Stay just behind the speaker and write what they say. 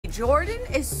Jordan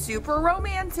is super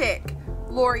romantic.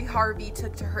 Lori Harvey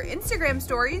took to her Instagram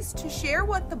stories to share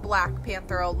what the Black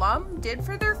Panther alum did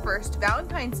for their first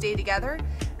Valentine's Day together,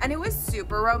 and it was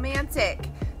super romantic.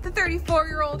 The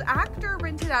 34-year-old actor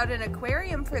rented out an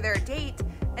aquarium for their date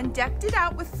and decked it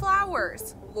out with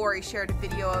flowers. Lori shared a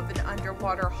video of an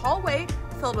underwater hallway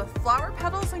filled with flower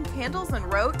petals and candles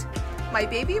and wrote, "My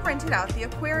baby rented out the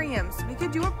aquarium so we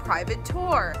could do a private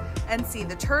tour and see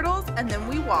the turtles, and then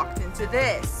we walked into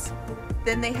this."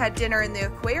 Then they had dinner in the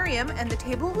aquarium and the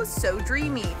table was so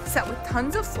dreamy, set with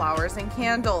tons of flowers and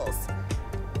candles,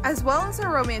 as well as a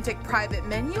romantic private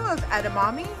menu of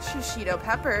edamame, shishito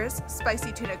peppers,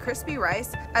 spicy tuna crispy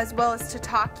rice, as well as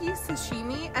tataki,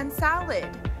 sashimi, and salad.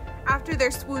 After their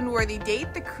swoon-worthy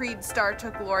date, the Creed star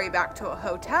took Lori back to a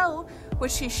hotel,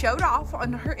 which she showed off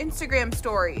on her Instagram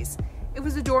stories. It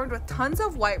was adorned with tons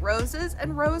of white roses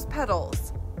and rose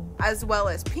petals, as well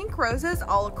as pink roses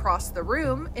all across the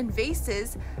room in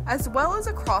vases, as well as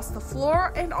across the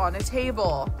floor and on a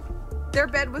table. Their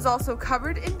bed was also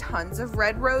covered in tons of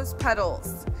red rose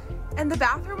petals, and the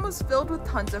bathroom was filled with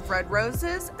tons of red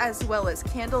roses, as well as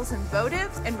candles and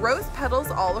votives and rose petals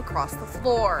all across the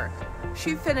floor.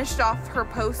 She finished off her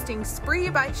posting spree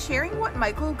by sharing what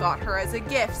Michael got her as a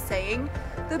gift, saying,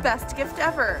 "The best gift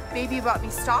ever. Baby bought me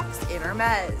stocks in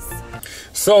Hermes."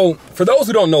 So, for those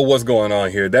who don't know what's going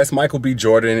on here, that's Michael B.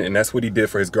 Jordan, and that's what he did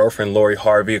for his girlfriend, Lori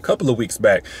Harvey, a couple of weeks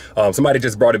back. Somebody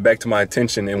just brought it back to my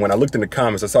attention, and when I looked in the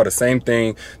comments, I saw the same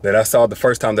thing that I saw the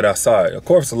first time that I saw it. Of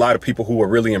course, a lot of people who were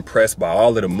really impressed by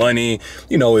all of the money,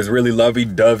 you know, is really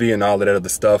lovey-dovey and all of that other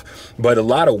stuff. But a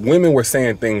lot of women were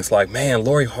saying things like, "Man,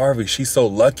 Lori Harvey, she's so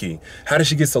lucky. How did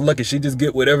she get so lucky? She just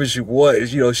get whatever she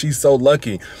wants. You know, she's so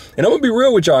lucky." And I'm gonna be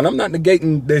real with y'all, and I'm not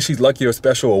negating that she's lucky or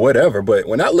special or whatever, but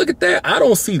when I look at that, I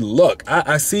don't see luck.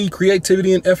 I see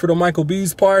creativity and effort on Michael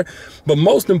B's part, but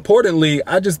most importantly,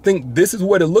 I just think this is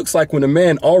what it looks like when a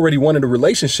man already wanted a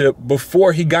relationship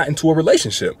before he got into a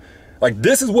relationship. Like,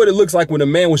 this is what it looks like when a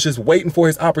man was just waiting for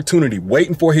his opportunity,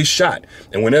 waiting for his shot.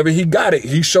 And whenever he got it,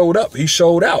 he showed up, he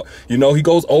showed out. You know, he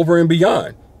goes over and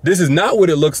beyond. This is not what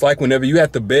it looks like whenever you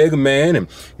have to beg a man and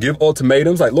give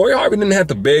ultimatums. Like, Lori Harvey didn't have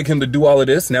to beg him to do all of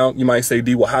this. Now, you might say,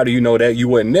 D, well, how do you know that? You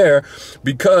weren't there.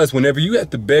 Because whenever you have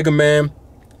to beg a man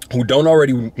who don't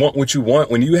already want what you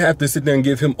want, when you have to sit there and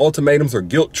give him ultimatums or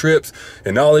guilt trips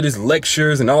and all of these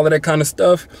lectures and all of that kind of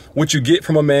stuff, what you get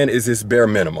from a man is his bare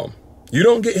minimum. You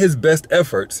don't get his best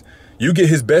efforts. You get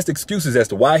his best excuses as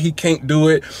to why he can't do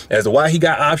it, as to why he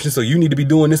got options, so you need to be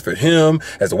doing this for him,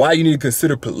 as to why you need to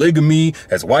consider polygamy,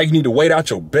 as to why you need to wait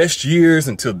out your best years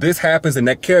until this happens, and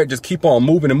that carrot just keep on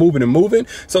moving and moving and moving.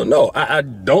 So no, I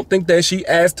don't think that she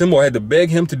asked him or had to beg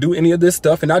him to do any of this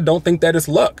stuff, and I don't think that it's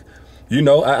luck. You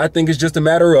know, I think it's just a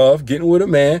matter of getting with a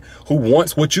man who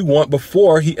wants what you want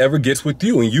before he ever gets with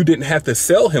you, and you didn't have to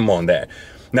sell him on that.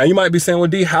 Now, you might be saying, well,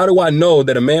 D, how do I know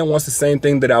that a man wants the same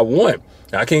thing that I want?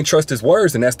 I can't trust his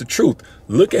words, and that's the truth.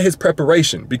 Look at his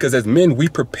preparation, because as men, we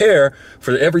prepare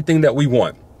for everything that we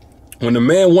want. When a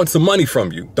man wants some money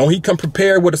from you, don't he come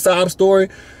prepared with a sob story?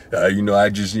 You know, I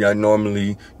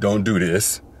normally don't do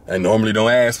this. I normally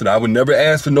don't ask for that. I would never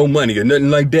ask for no money or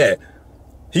nothing like that.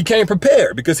 He came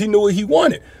prepared because he knew what he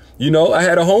wanted. You know, I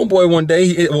had a homeboy one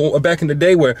day back in the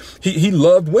day where he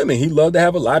loved women. He loved to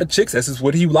have a lot of chicks. That's just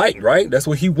what he liked, right? That's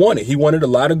what he wanted. He wanted a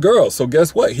lot of girls. So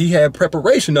guess what? He had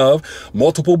preparation of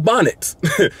multiple bonnets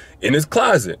in his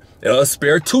closet,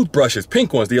 spare toothbrushes,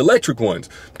 pink ones, the electric ones,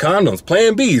 condoms,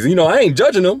 Plan Bs. You know, I ain't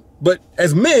judging them, but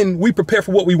as men, we prepare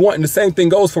for what we want, and the same thing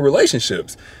goes for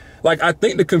relationships. Like, I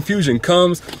think the confusion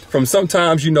comes from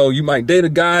sometimes, you know, you might date a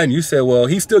guy and you say, well,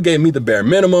 he still gave me the bare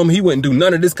minimum. He wouldn't do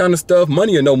none of this kind of stuff,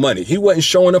 money or no money. He wasn't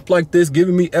showing up like this,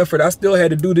 giving me effort. I still had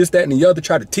to do this, that, and the other,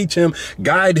 try to teach him,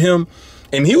 guide him.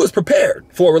 And he was prepared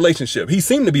for a relationship. He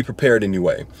seemed to be prepared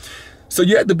anyway. So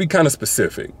you have to be kind of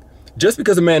specific. Just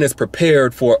because a man is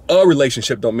prepared for a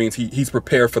relationship don't mean he's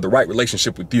prepared for the right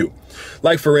relationship with you.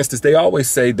 Like, for instance, they always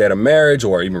say that a marriage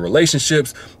or even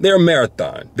relationships, they're a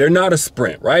marathon. They're not a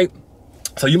sprint, right?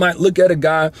 So you might look at a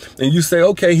guy and you say,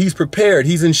 okay, he's prepared.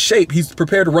 He's in shape. He's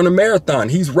prepared to run a marathon.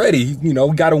 He's ready. You know,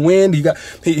 he got a wind.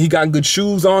 He got good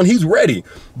shoes on. He's ready.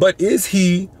 But is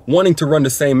he wanting to run the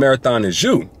same marathon as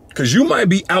you? Because you might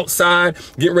be outside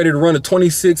getting ready to run a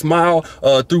 26-mile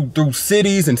through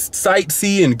cities and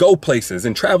sightsee and go places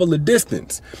and travel a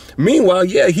distance. Meanwhile,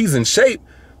 yeah, he's in shape,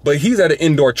 but he's at an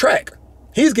indoor track.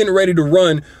 He's getting ready to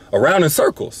run around in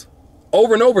circles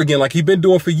over and over again, like he's been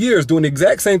doing for years, doing the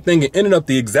exact same thing and ending up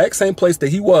the exact same place that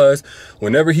he was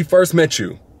whenever he first met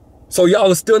you. So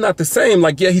y'all are still not the same.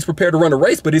 Like, yeah, he's prepared to run a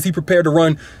race, but is he prepared to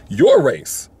run your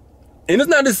race? And it's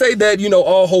not to say that, you know,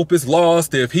 all hope is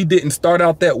lost if he didn't start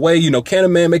out that way. You know, can a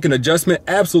man make an adjustment?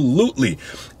 Absolutely.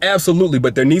 Absolutely.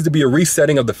 But there needs to be a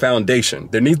resetting of the foundation.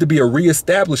 There needs to be a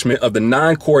reestablishment of the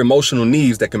 9 core emotional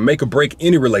needs that can make or break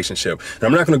any relationship. And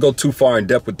I'm not going to go too far in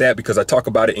depth with that because I talk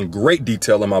about it in great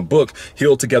detail in my book,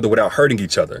 Heal Together Without Hurting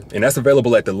Each Other. And that's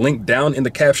available at the link down in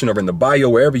the caption or in the bio,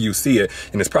 wherever you see it.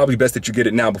 And it's probably best that you get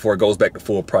it now before it goes back to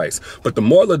full price. But the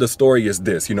moral of the story is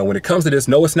this, you know, when it comes to this,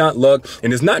 no, it's not luck.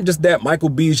 And it's not just that Michael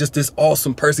B is just this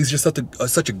awesome person. He's just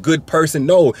such a good person.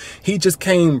 No, he just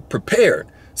came prepared.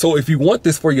 So if you want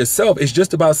this for yourself, it's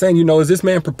just about saying, you know, is this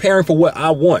man preparing for what I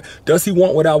want? Does he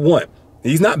want what I want?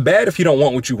 He's not bad if he don't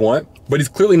want what you want, but he's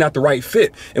clearly not the right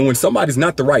fit. And when somebody's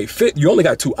not the right fit, you only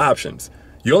got 2 options.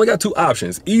 You only got 2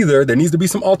 options. Either there needs to be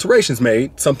some alterations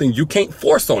made, something you can't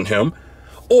force on him,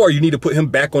 or you need to put him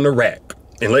back on the rack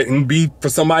and let him be for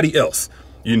somebody else,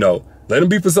 you know. Let him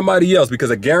be for somebody else,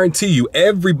 because I guarantee you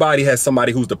everybody has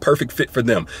somebody who's the perfect fit for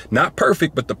them. Not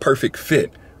perfect, but the perfect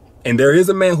fit. And there is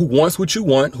a man who wants what you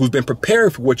want, who's been preparing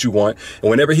for what you want. And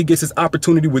whenever he gets his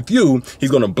opportunity with you,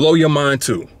 he's going to blow your mind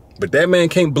too. But that man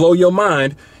can't blow your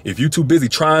mind if you're too busy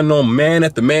trying on man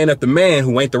after man after man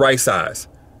who ain't the right size.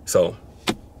 So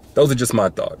those are just my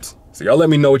thoughts. So y'all let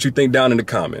me know what you think down in the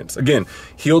comments. Again,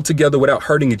 Heal Together Without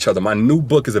Hurting Each Other. My new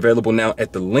book is available now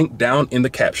at the link down in the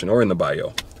caption or in the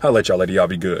bio. I'll let y'all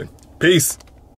be good. Peace.